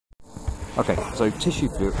Okay, so tissue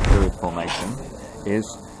fluid formation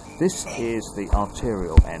is, this is the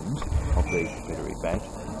arterial end of the capillary bed,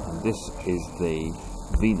 and this is the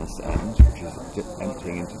venous end, which is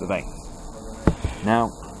emptying into the veins. Now,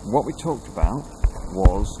 what we talked about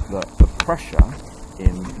was that the pressure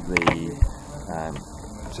in the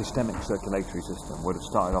systemic circulatory system would have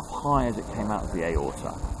started off high as it came out of the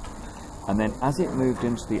aorta, and then as it moved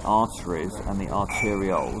into the arteries and the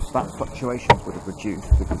arterioles, that fluctuations would have reduced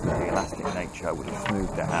because of the elastic nature, would have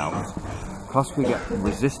smoothed it out. Plus we get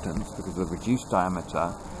resistance because of the reduced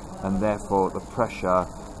diameter, and therefore the pressure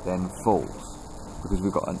then falls because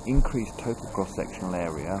we've got an increased total cross-sectional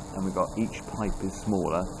area, and we've got each pipe is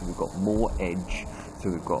smaller, so we've got more edge,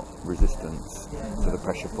 so we've got resistance, so the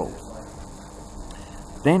pressure falls.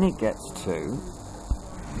 Then it gets to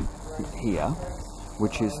here,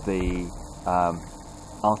 which is the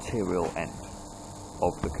arterial end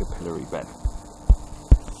of the capillary bed.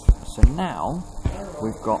 So now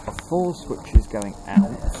we've got a force which is going out,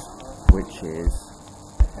 which is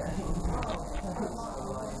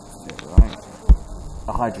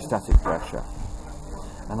a hydrostatic pressure.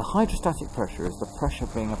 And the hydrostatic pressure is the pressure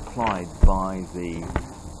being applied by the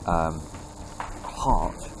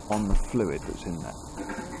heart on the fluid that's in there.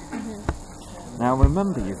 Now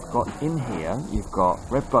remember, you've got in here, you've got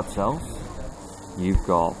red blood cells, you've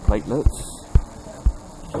got platelets,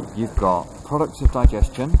 you've got products of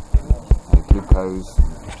digestion, glucose,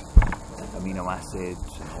 amino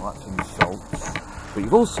acids, and all that sort of salts, but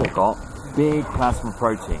you've also got big plasma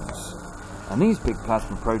proteins, and these big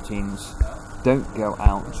plasma proteins don't go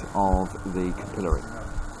out of the capillary.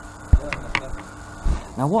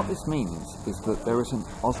 Now what this means is that there is an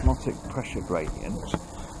osmotic pressure gradient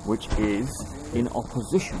which is in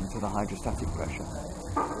opposition to the hydrostatic pressure.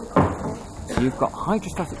 So you've got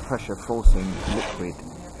hydrostatic pressure forcing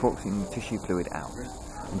tissue fluid out.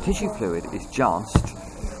 And tissue fluid is just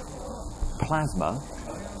plasma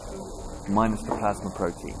minus the plasma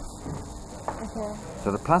proteins. Okay.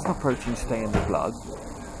 So the plasma proteins stay in the blood,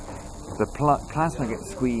 the plasma gets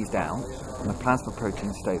squeezed out, and the plasma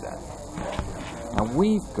proteins stay there. Now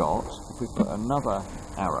we've got, if we put another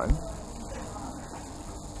arrow,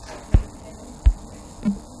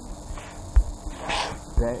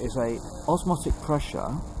 there is a osmotic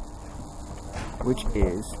pressure which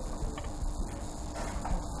is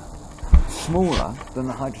smaller than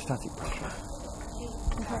the hydrostatic pressure.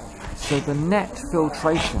 Okay. So the net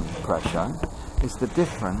filtration pressure is the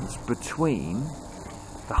difference between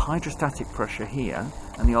the hydrostatic pressure here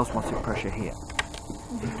and the osmotic pressure here.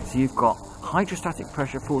 So you've got hydrostatic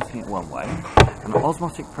pressure forcing it one way, and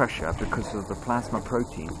osmotic pressure, because of the plasma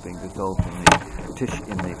proteins being dissolved in the tissue,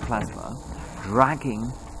 in the plasma,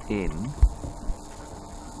 dragging in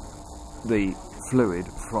the fluid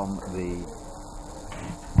from the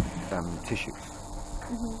tissues.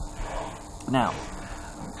 Now,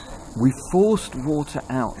 we forced water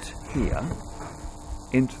out here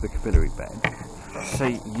into the capillary bed, so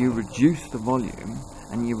you reduce the volume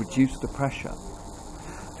and you reduce the pressure.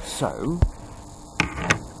 So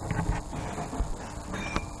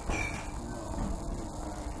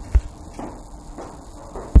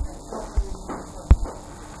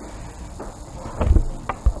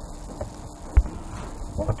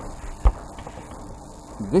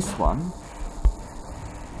this one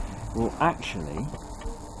will actually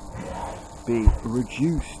be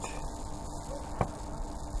reduced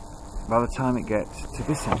by the time it gets to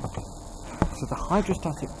this end. So the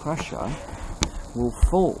hydrostatic pressure will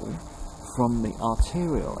fall from the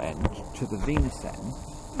arterial end to the venous end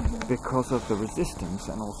because of the resistance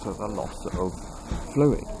and also the loss of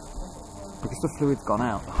fluid. Because the fluid's gone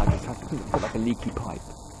out, the hydrostatic, it's a bit like a leaky pipe.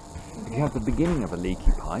 If you have the beginning of a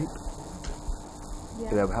leaky pipe,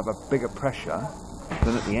 they'll have a bigger pressure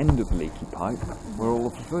than at the end of the leaky pipe where all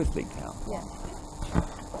of the fluid's leaked out. Yeah.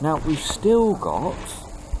 Now we've still got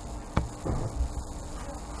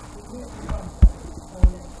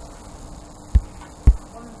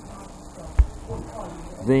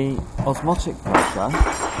the osmotic pressure,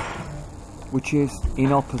 which is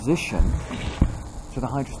in opposition to the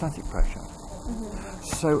hydrostatic pressure.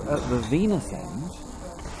 So at the venous end,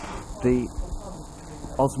 the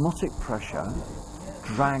osmotic pressure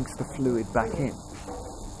drags the fluid back in.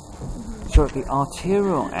 So at the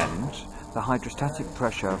arterial end, the hydrostatic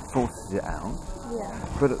pressure forces it out,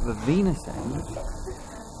 but at the venous end,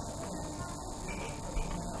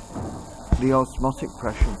 the osmotic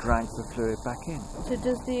pressure drags the fluid back in. So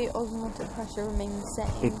does the osmotic pressure remain the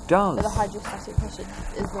same? It does. But the hydrostatic pressure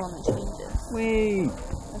is the one that changes? Whee!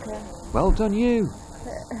 Okay. Well done you!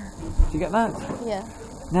 Do you get that? Yeah.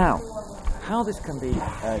 Now, how this can be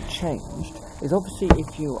changed is obviously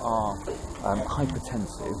if you are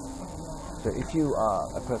hypertensive. So if you are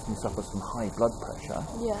a person who suffers from high blood pressure,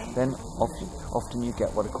 then often you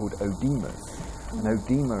get what are called oedemas. An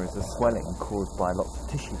oedema is a swelling caused by lots of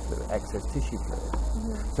tissue fluid, excess tissue fluid.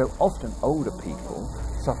 So often older people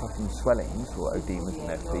suffer from swellings or oedemas in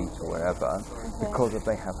their feet or wherever because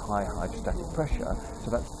they have high hydrostatic pressure.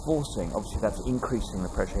 So that's forcing, obviously that's increasing the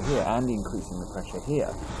pressure here and increasing the pressure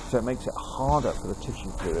here. So it makes it harder for the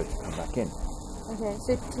tissue fluid to come back in. Okay,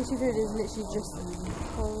 so tissue fluid is literally just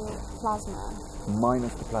plasma?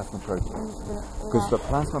 Minus the plasma protein. Because the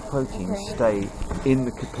plasma proteins stay in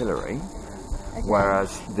the capillary,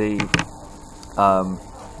 whereas the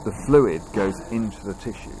fluid goes into the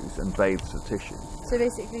tissues and bathes the tissues. So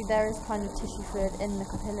basically there is kind of tissue fluid in the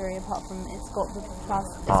capillary apart from it's got the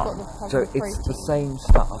plasma so protein. It's the same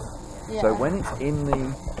stuff. So when it's in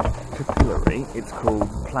the capillary, it's called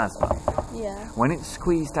plasma. When it's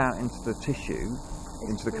squeezed out into the tissue,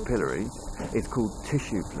 into the capillaries, it's called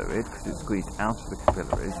tissue fluid because it's squeezed out of the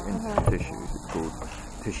capillaries into the tissues. It's called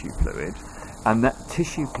tissue fluid. And that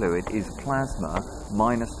tissue fluid is plasma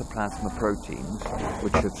minus the plasma proteins,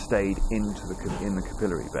 which have stayed in the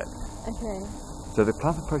capillary bed. So the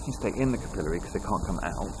plasma proteins stay in the capillary because they can't come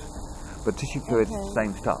out, but tissue fluid is the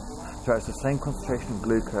same stuff. So it's the same concentration of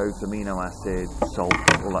glucose, amino acids, salt,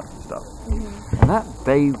 all that stuff. And that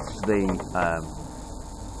bathes the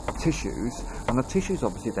tissues, and the tissues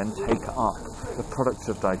obviously then take up the products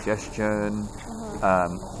of digestion,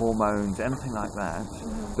 hormones, anything like that.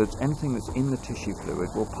 Anything that's in the tissue fluid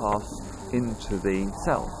will pass into the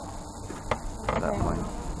cell at that point.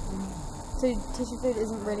 So tissue fluid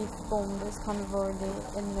isn't really formed, it's kind of already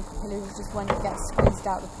in the capillaries, it's just when it gets squeezed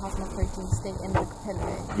out, the plasma proteins stay in the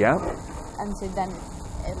capillary. And so then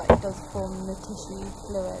it does form the tissue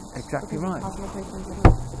fluid. Exactly right. The plasma proteins are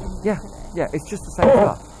not in the capillary. It's just the same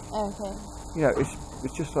stuff. Okay.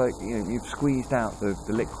 It's just like, you've squeezed out the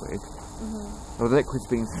liquid, or the liquid's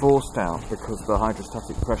being forced out because the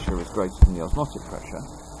hydrostatic pressure is greater than the osmotic pressure,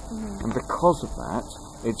 and because of that,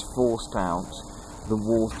 it's forced out the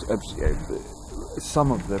water,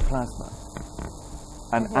 some of the plasma.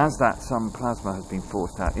 And as that some plasma has been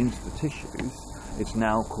forced out into the tissues, it's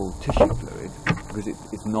now called tissue fluid because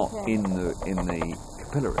it's not in the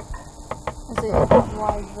capillary. And so is that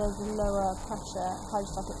why there's lower pressure,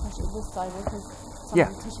 hydrostatic pressure this side, because some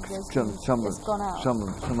of the tissue has gone out? Some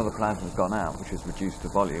of the plasma has gone out, which has reduced the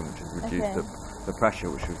volume, which has reduced the pressure,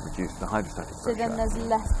 which has reduced the hydrostatic pressure. So then there's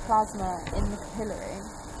less plasma in the capillary?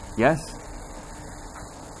 Yes.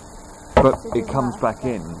 But so it comes back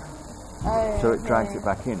in. So it drags it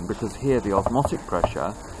back in, because here the osmotic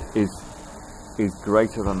pressure is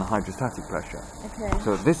greater than the hydrostatic pressure.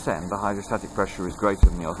 So at this end the hydrostatic pressure is greater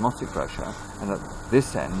than the osmotic pressure, and at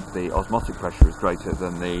this end the osmotic pressure is greater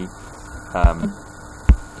than the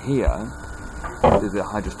here the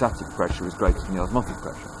hydrostatic pressure is greater than the osmotic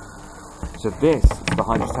pressure. So this is the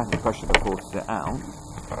hydrostatic pressure that forces it out.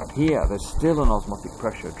 Here there's still an osmotic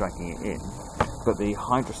pressure dragging it in, but the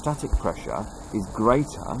hydrostatic pressure is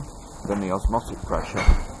greater than the osmotic pressure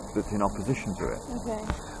that's in opposition to it.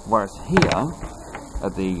 Whereas here,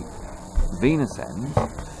 at the venous end,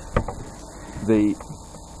 the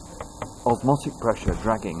osmotic pressure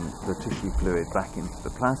dragging the tissue fluid back into the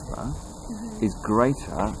plasma is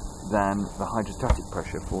greater than the hydrostatic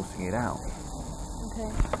pressure forcing it out.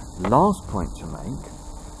 Last point to make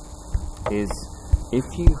is, if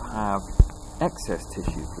you have excess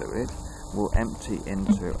tissue fluid, will empty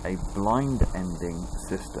into a blind ending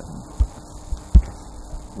system,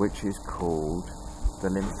 which is called the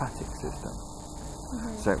lymphatic system.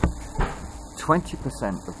 So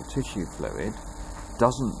 20% of the tissue fluid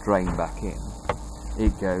doesn't drain back in,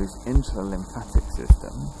 it goes into the lymphatic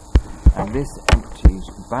system, and this empties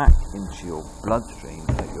back into your bloodstream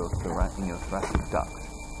in your thoracic duct.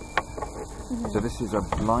 So this is a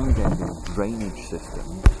blind-ended drainage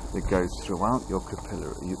system that goes throughout your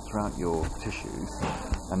capillary, throughout your tissues,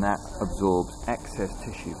 and that absorbs excess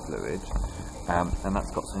tissue fluid, and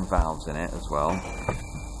that's got some valves in it as well.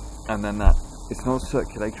 And then it's not a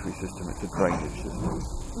circulatory system; it's a drainage system.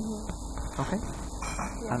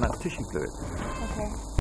 And that's tissue fluid.